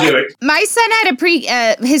we all do it. My son had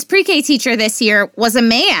his pre-K teacher this year was a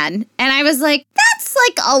man, and I was like, that's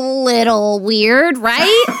a little weird,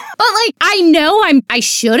 right? But like, I know I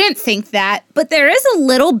shouldn't think that, but there is a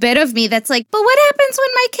little bit of me that's like, but what happens when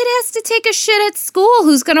my kid has to take a shit at school?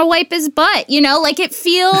 Who's gonna wipe his butt? You know, like it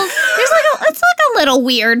feels it's like a little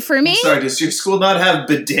weird for me. I'm sorry, does your school not have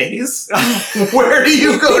bidets? Where do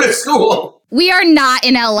you go to school? We are not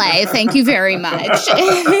in LA. Thank you very much.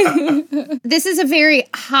 This is a very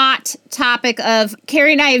hot topic of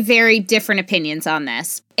Carrie and I have very different opinions on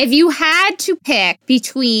this. If you had to pick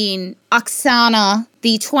between Oksana,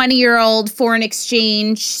 the 20-year-old foreign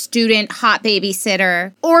exchange student hot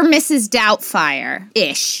babysitter, or Mrs.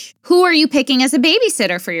 Doubtfire-ish, who are you picking as a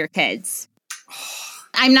babysitter for your kids?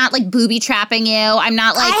 I'm not like booby trapping you. I'm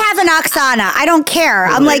not like... I have an Oksana. I don't care.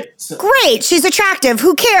 I'm like, great. She's attractive.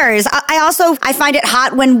 Who cares? I find it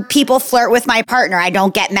hot when people flirt with my partner. I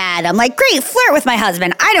don't get mad. I'm like, great, flirt with my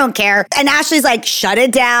husband. I don't care. And Ashley's like, shut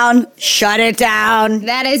it down. Shut it down.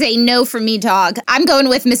 That is a no for me, dog. I'm going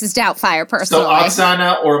with Mrs. Doubtfire personally. So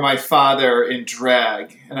Oksana or my father in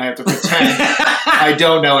drag, and I have to pretend I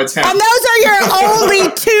don't know it's him. And those are your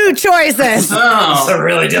only two choices. Oh, It's a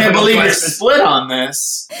really I can't difficult believe you're question. split on this.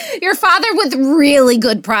 Your father with really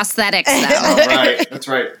good prosthetics, though. Oh, right. That's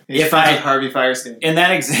right. He's If friends I- with Harvey Firestein. In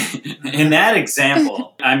that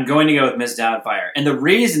example, I'm going to go with Miss Doubtfire. And the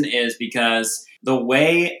reason is because the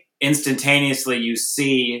way instantaneously you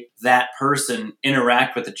see that person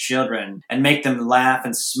interact with the children and make them laugh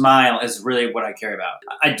and smile is really what I care about.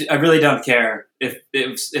 I really don't care if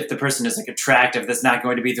the person is like attractive. That's not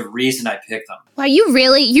going to be the reason I pick them. Wow, you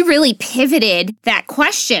really pivoted that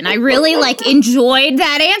question. I really enjoyed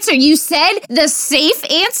that answer. You said the safe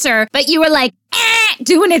answer, but you were like,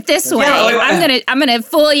 doing it this way. I'm gonna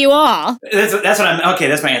fool you all. That's what I'm. Okay,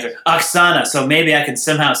 that's my answer. Oksana. So maybe I can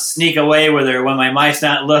somehow sneak away with her when my wife's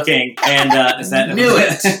not looking. And is that Knew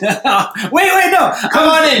it. wait, no. Come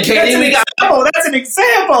on in, Katie. That's an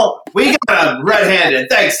example. We got him red-handed.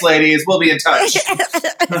 Thanks, ladies. We'll be in touch.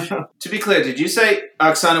 To be clear, did you say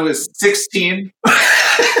Oksana was 16?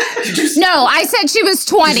 Did you say No, I said she was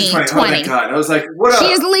 20. she's 20? Oh my God. I was like, what She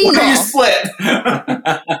is legal. What are you split?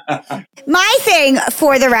 My thing,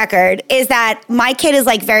 for the record, is that my kid is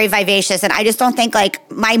like very vivacious, and I just don't think like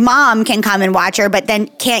my mom can come and watch her, but then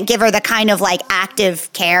can't give her the kind of like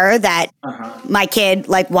active care that my kid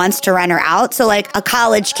like wants to run her out. So like a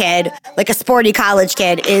college kid, like a sporty college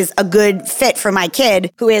kid, is a good fit for my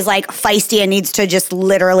kid who is like feisty and needs to just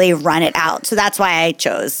literally run it out. So that's why I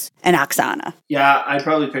chose an Oksana. Yeah, I'd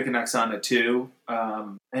probably pick an Oksana too.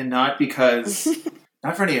 And not because...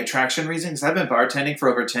 Not for any attraction reasons. I've been bartending for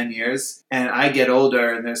over 10 years, and I get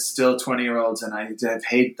older, and there's still 20-year-olds, and I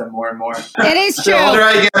hate them more and more. It is The true. older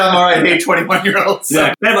I get, the more I hate 21-year-olds.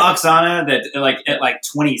 Yeah, I have Oksana that at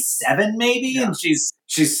 27 maybe, Yeah. and she's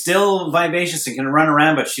still vivacious and can run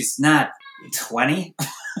around, but she's not 20.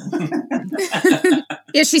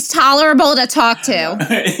 Yeah, she's tolerable to talk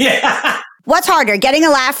to. Yeah. What's harder, getting a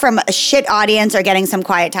laugh from a shit audience or getting some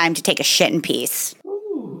quiet time to take a shit in peace?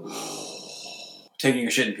 Taking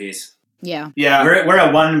a shit in peace. Yeah. Yeah. We're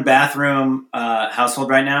a one bathroom household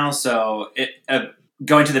right now, so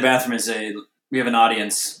going to the bathroom we have an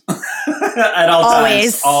audience at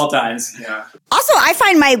Always. all times. Yeah. Also, I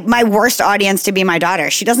find my worst audience to be my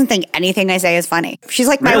daughter. She doesn't think anything I say is funny. She's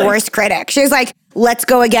like my Really? worst critic. She's like, let's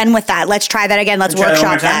go again with that. Let's try that again. Let's Try that one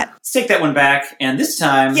more workshop time. that. Let's take that one back, and this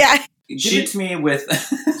time, Yeah. give it to me with.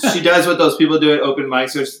 She does what those people do at open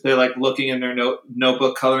mics. Where they're like looking in their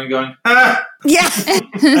notebook coloring going, ah! Yeah.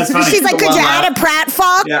 That's funny. She's like, could One you laugh. add a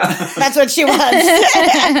pratfall? Yeah. That's what she wants.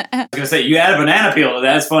 I was gonna say you add a banana peel to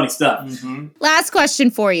that. That's funny stuff. Last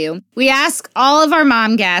question for you. We ask all of our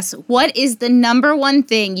mom guests, what is the number one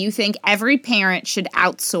thing you think every parent should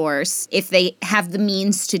outsource if they have the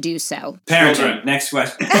means to do so? Parenting. Children. Next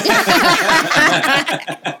question.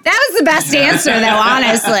 That was the best answer, though,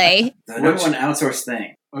 honestly. The number one outsourced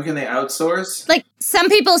thing. What can they outsource? Like, some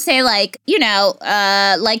people say, like,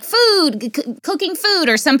 like food, cooking food,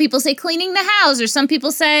 or some people say cleaning the house, or some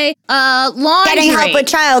people say laundry. Getting help with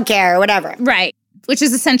childcare or whatever. Right, which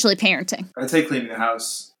is essentially parenting. I'd say cleaning the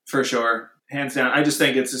house for sure, hands down. I just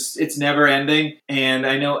think it's never ending, and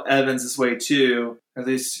I know Evan's this way too. At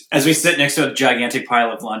least As we sit next to a gigantic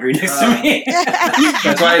pile of laundry next to me.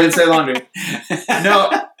 that's why I didn't say laundry. No,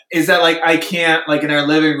 is that like I can't, like in our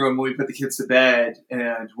living room when we put the kids to bed,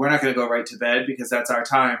 and we're not going to go right to bed because that's our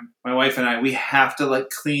time. My wife and I, we have to like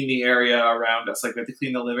clean the area around us. Like we have to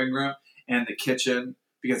clean the living room and the kitchen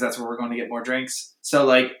because that's where we're going to get more drinks. So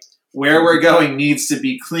like where we're going needs to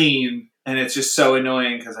be clean. And it's just so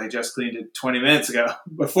annoying because I just cleaned it 20 minutes ago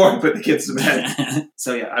before I put the kids to bed.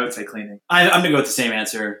 So yeah, I would say cleaning. I'm going to go with the same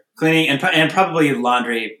answer. Cleaning and probably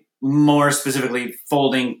laundry, more specifically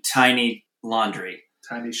folding tiny laundry.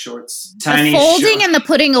 Tiny shorts. The folding and the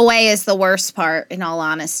putting away is the worst part, in all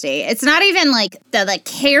honesty. It's not even like the like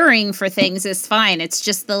caring for things is fine. It's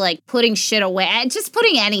just the like putting shit away. Just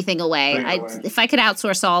putting anything away. If I could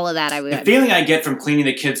outsource all of that, I would. The feeling I get from cleaning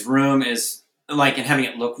the kids' room is like, and having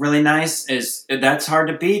it look really nice that's hard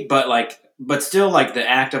to beat, but still, like, the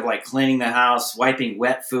act of, like, cleaning the house, wiping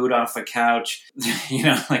wet food off the couch,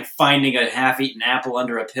 like, finding a half-eaten apple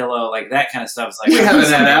under a pillow, like, that kind of stuff is like... We haven't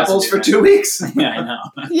had apples for 2 weeks. Yeah, I know.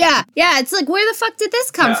 Yeah, it's like, where the fuck did this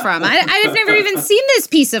come from? I've never even seen this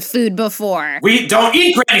piece of food before. We don't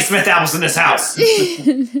eat Granny Smith apples in this house!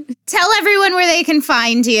 Tell everyone where they can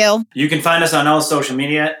find you. You can find us on all social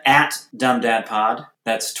media, @DumbDadPod.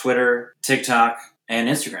 That's Twitter, TikTok, and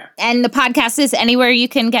Instagram. And the podcast is anywhere you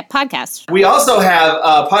can get podcasts. We also have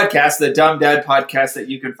a podcast, the Dumb Dad Podcast, that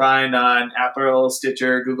you can find on Apple,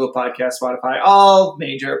 Stitcher, Google Podcast, Spotify, all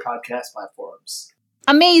major podcast platforms.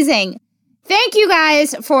 Amazing. Thank you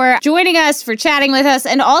guys for joining us, for chatting with us,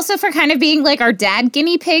 and also for kind of being like our dad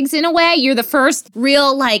guinea pigs in a way. You're the first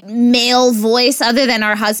real like male voice other than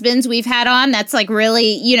our husbands we've had on that's like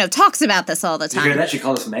really, talks about this all the time. You hear that? She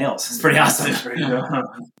called us males. It's pretty awesome.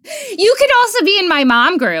 You could also be in my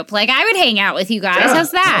mom group. Like I would hang out with you guys. Yeah.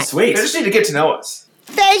 How's that? Oh, sweet. They just need to get to know us.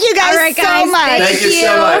 Thank you guys, so much. Thank you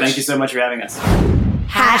so much. Thank you so much for having us.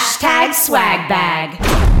 #swagbag.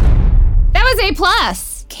 That was A+.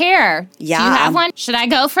 Care. Yeah. Do you have one? Should I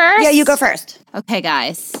go first? Yeah, you go first. Okay,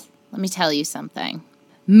 guys. Let me tell you something.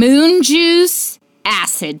 Moon juice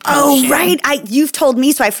acid potion. Oh, right. You've told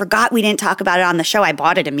me, so I forgot we didn't talk about it on the show. I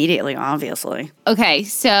bought it immediately, obviously. Okay,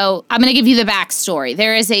 so I'm going to give you the backstory.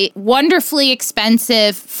 There is a wonderfully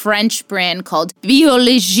expensive French brand called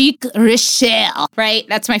Biologique Recherche, right?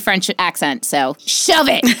 That's my French accent, so shove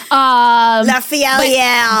it. La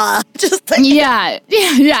Fielière. Just like yeah,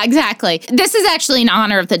 exactly. This is actually in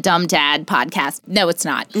honor of the Dumb Dad podcast. No, it's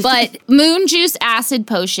not. But Moon Juice Acid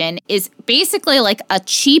Potion is basically like a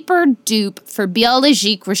cheaper dupe for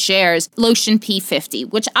Biologique Recherche's Lotion P50,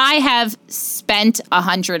 which I have spent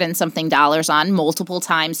 $100 and something on multiple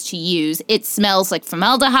times to use. It smells like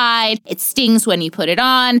formaldehyde. It stings when you put it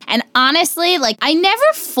on. And honestly, like I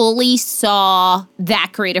never fully saw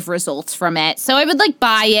that great of results from it. So I would like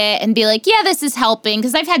buy it and be like, yeah, this is helping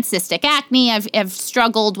because I've had cystic acne. I've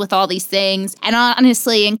struggled with all these things. And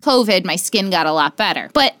honestly, in COVID, my skin got a lot better.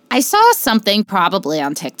 But I saw something probably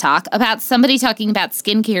on TikTok about somebody talking about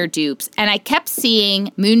skincare dupes, and I kept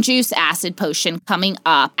seeing Moon Juice Acid Potion coming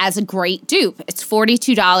up as a great dupe. It's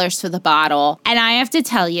 $42 for the bottle, and I have to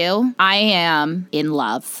tell you, I am in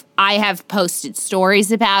love. I have posted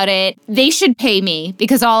stories about it. They should pay me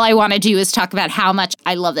because all I want to do is talk about how much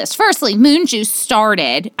I love this. Firstly, Moon Juice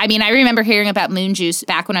started. I mean, I remember hearing about Moon Juice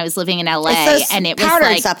back when I was living in LA, and it was powdered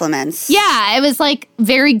like supplements. Yeah, it was like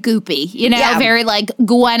very goopy, very like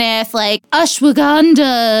Gwyneth, like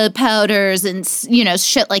ashwagandha powders and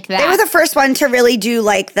shit like that. They were the first one to really do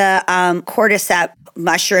like the cordyceps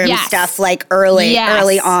mushroom stuff like early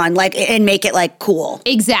on, like, and make it like cool.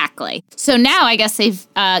 Exactly. So now I guess they've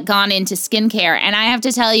gone into skincare, and I have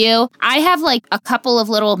to tell you, I have like a couple of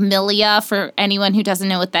little milia for anyone who doesn't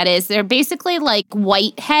know what that is. They're basically like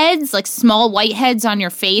whiteheads, like small whiteheads on your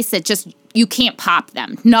face that just you can't pop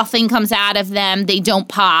them. Nothing comes out of them. They don't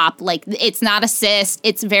pop. Like, it's not a cyst.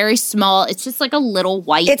 It's very small. It's just like a little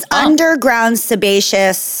white. It's underground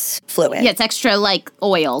sebaceous fluid. Yeah, it's extra like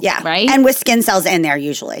oiled, right? And with skin cells in there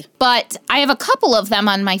usually. But I have a couple of them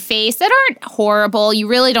on my face that aren't horrible. You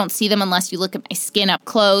really don't see them unless you look at my skin up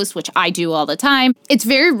close, which I do all the time. It's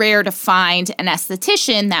very rare to find an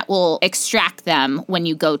esthetician that will extract them when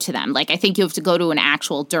you go to them. Like, I think you have to go to an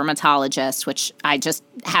actual dermatologist, which I just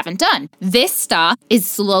haven't done. This stuff is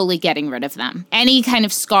slowly getting rid of them. Any kind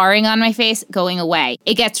of scarring on my face, going away.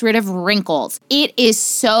 It gets rid of wrinkles. It is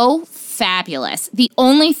so fabulous. The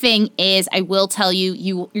only thing is, I will tell you,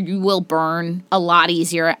 you will burn a lot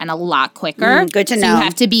easier and a lot quicker. Good to know. You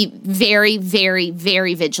have to be very, very,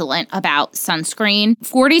 very vigilant about sunscreen.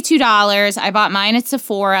 $42. I bought mine at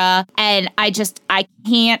Sephora, and I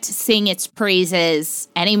can't sing its praises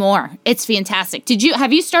anymore. It's fantastic.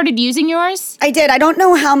 Have you started using yours? I did. I don't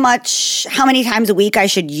know how many times a week I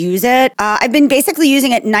should use it. I've been basically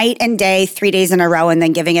using it night and day, 3 days in a row, and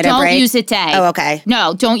then giving it a break. Don't use it day. Oh, okay.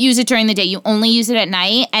 No, don't use it during the day. You only use it at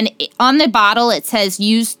night. And on the bottle, it says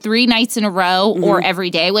use 3 nights in a row or every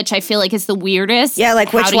day, which I feel like is the weirdest. Yeah,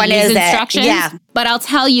 like which one is it? Instructions. Yeah. But I'll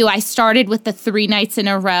tell you, I started with the 3 nights in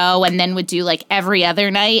a row and then would do like every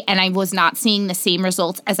other night. And I was not seeing the same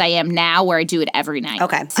results as I am now where I do it every night.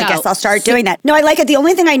 Okay. So, I guess I'll start doing that. No, I like it. The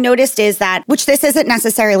only thing I noticed is that, which this isn't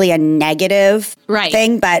necessarily a negative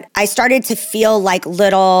thing, but I started to feel like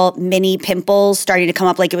little mini pimples starting to come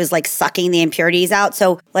up, like it was like sucking the impurities out.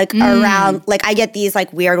 So like around, like I get these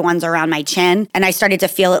like weird ones around my chin, and I started to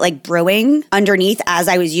feel it like brewing underneath as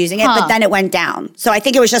I was using it, but then it went down. So I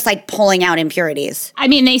think it was just like pulling out impurities. I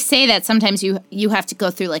mean, they say that sometimes you have to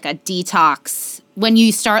go through like a detox. When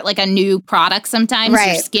you start like a new product, sometimes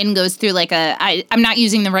your skin goes through like I'm not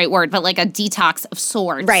using the right word, but like a detox of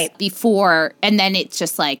sorts before, and then it's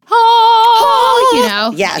just like, you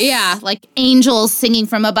know? Yes. Yeah, like angels singing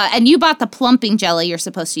from above. And you bought the plumping jelly you're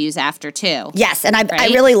supposed to use after too. Yes, and I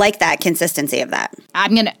really like that consistency of that.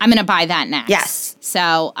 I'm gonna buy that next. Yes.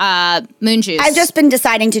 So, Moon Juice. I've just been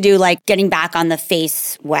deciding to do like getting back on the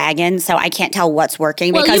face wagon, so I can't tell what's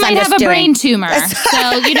working well, because you might I'm just have a doing brain tumor.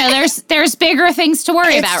 So, you know, there's bigger things to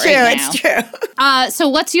worry about right now. It's true. So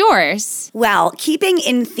what's yours? Well, keeping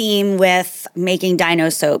in theme with making dino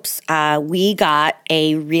soaps, we got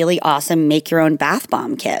a really awesome make your own bath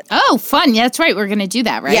bomb kit. Oh, fun. Yeah, that's right. We're going to do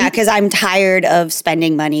that, right? Yeah, because I'm tired of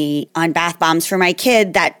spending money on bath bombs for my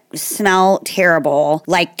kid that smell terrible,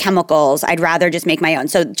 like chemicals. I'd rather just make my own.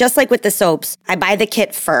 So just like with the soaps, I buy the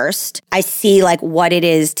kit first. I see like what it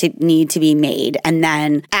is to need to be made. And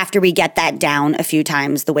then after we get that down a few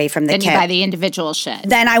times the way from the kit. Then you buy the individual shit.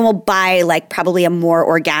 Then I will buy like probably a more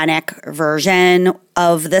organic version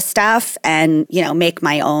of the stuff and, you know, make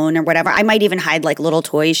my own or whatever. I might even hide like little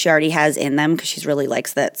toys she already has in them because she really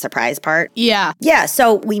likes that surprise part. Yeah. Yeah.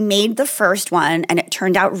 So we made the first one and it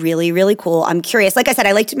turned out really, really cool. I'm curious. Like I said,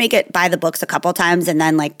 I like to make it by the books a couple times and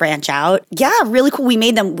then like branch out. Yeah, really cool. We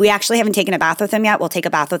made them. We actually haven't taken a bath with them yet. We'll take a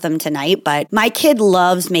bath with them tonight. But my kid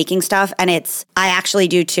loves making stuff and I actually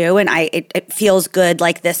do too. And it feels good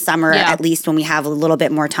like this summer, at least when we have a little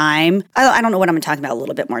bit more time. I don't know what I'm talking about, a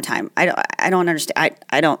little bit more time. I don't understand.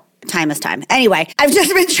 I don't. Time is time. Anyway, I've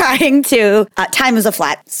just been trying to, time is a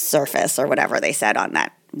flat surface or whatever they said on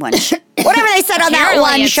that one whatever they said on that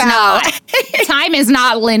one show. Time is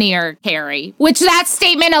not linear, Carrie. Which that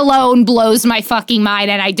statement alone blows my fucking mind,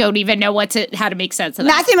 and I don't even know how to make sense of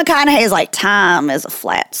that. Matthew McConaughey is like, time is a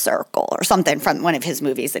flat circle or something from one of his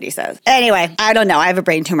movies that he says. Anyway, I don't know. I have a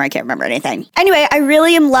brain tumor. I can't remember anything. Anyway, I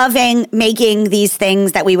really am loving making these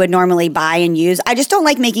things that we would normally buy and use. I just don't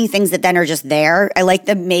like making things that then are just there. I like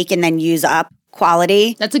the make and then use up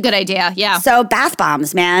quality. That's a good idea. Yeah. So bath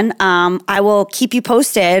bombs, man. I will keep you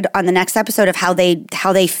posted on the next episode of how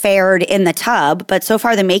they fared in the tub. But so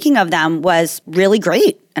far, the making of them was really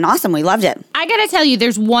great and awesome. We loved it. I gotta tell you,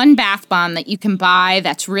 there's one bath bomb that you can buy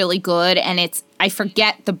that's really good, and I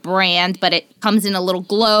forget the brand, but it comes in a little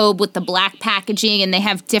globe with the black packaging, and they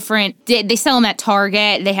have they sell them at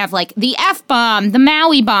Target. They have like the F-bomb, the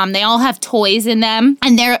Maui bomb. They all have toys in them,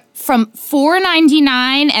 and they're from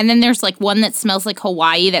 $4.99, and then there's like one that smells like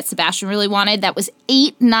Hawaii that Sebastian really wanted. That was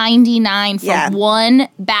 $8.99 for one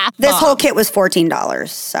bath bomb. This whole kit was $14,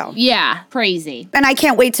 so. Yeah, crazy. And I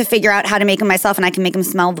can't wait to figure out how to make them myself, and I can make them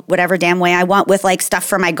smell whatever damn way I want with like stuff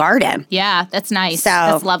for my garden. Yeah, that's nice. So,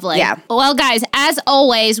 that's lovely. Yeah. Well, guys, as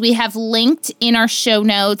always, we have linked in our show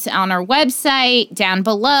notes on our website down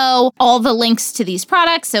below all the links to these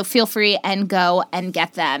products, so feel free and go and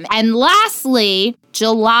get them. And lastly,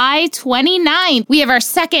 July 29th, we have our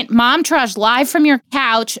second Momtrage Live from Your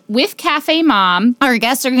Couch with Cafe Mom. Our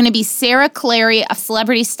guests are going to be Sarah Clary, a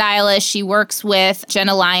celebrity stylist. She works with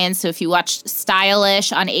Jenna Lyons, so if you watched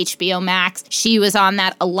Stylish on HBO Max, she was on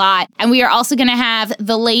that a lot. And we are also going to have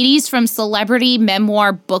the ladies from Celebrity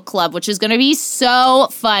Memoir Book Club, which is going to be so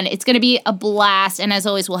fun. It's going to be a blast. And as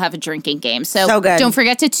always, we'll have a drinking game. So good. Don't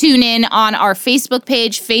forget to tune in on our Facebook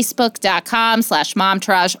page,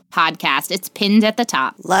 facebook.com/Momtrage podcast. It's pinned at the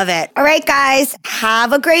top. Love it. All right, guys.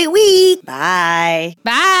 Have a great week. Bye.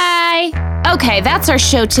 Bye. Okay, that's our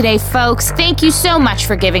show today, folks. Thank you so much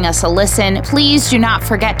for giving us a listen. Please do not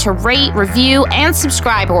forget to rate, review, and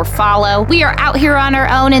subscribe or follow. We are out here on our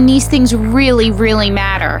own, and these things really, really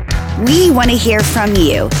matter. We want to hear from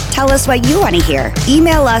you. Tell us what you want to hear.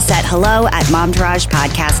 Email us at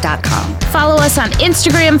hello@momtouragepodcast.com. Follow us on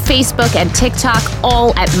Instagram, Facebook, and TikTok,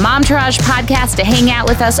 all at Momtourage Podcast to hang out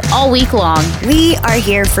with us all week long. We are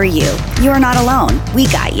here for you. You are not alone. We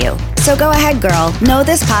got you. So go ahead, girl. Know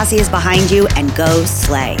this posse is behind you and go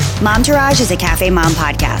slay. Momtourage is a Cafe Mom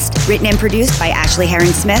podcast. Written and produced by Ashley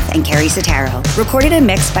Herring-Smith and Carrie Sotero. Recorded and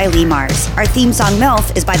mixed by Lee Mars. Our theme song,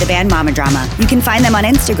 MILF, is by the band Mama Drama. You can find them on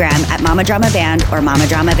Instagram at Mama Drama Band or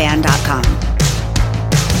mamadramaband.com.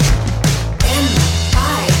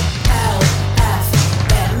 MILF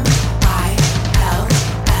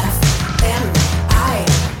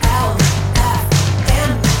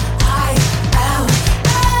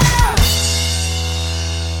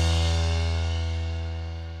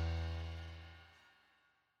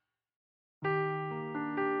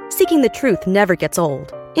Seeking the truth never gets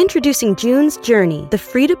old. Introducing June's Journey, the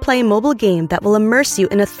free-to-play mobile game that will immerse you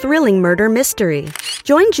in a thrilling murder mystery.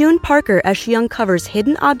 Join June Parker as she uncovers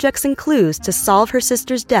hidden objects and clues to solve her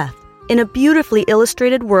sister's death in a beautifully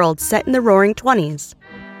illustrated world set in the Roaring 20s.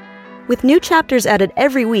 With new chapters added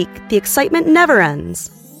every week, the excitement never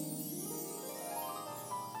ends.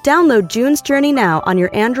 Download June's Journey now on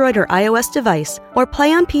your Android or iOS device, or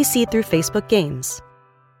play on PC through Facebook Games.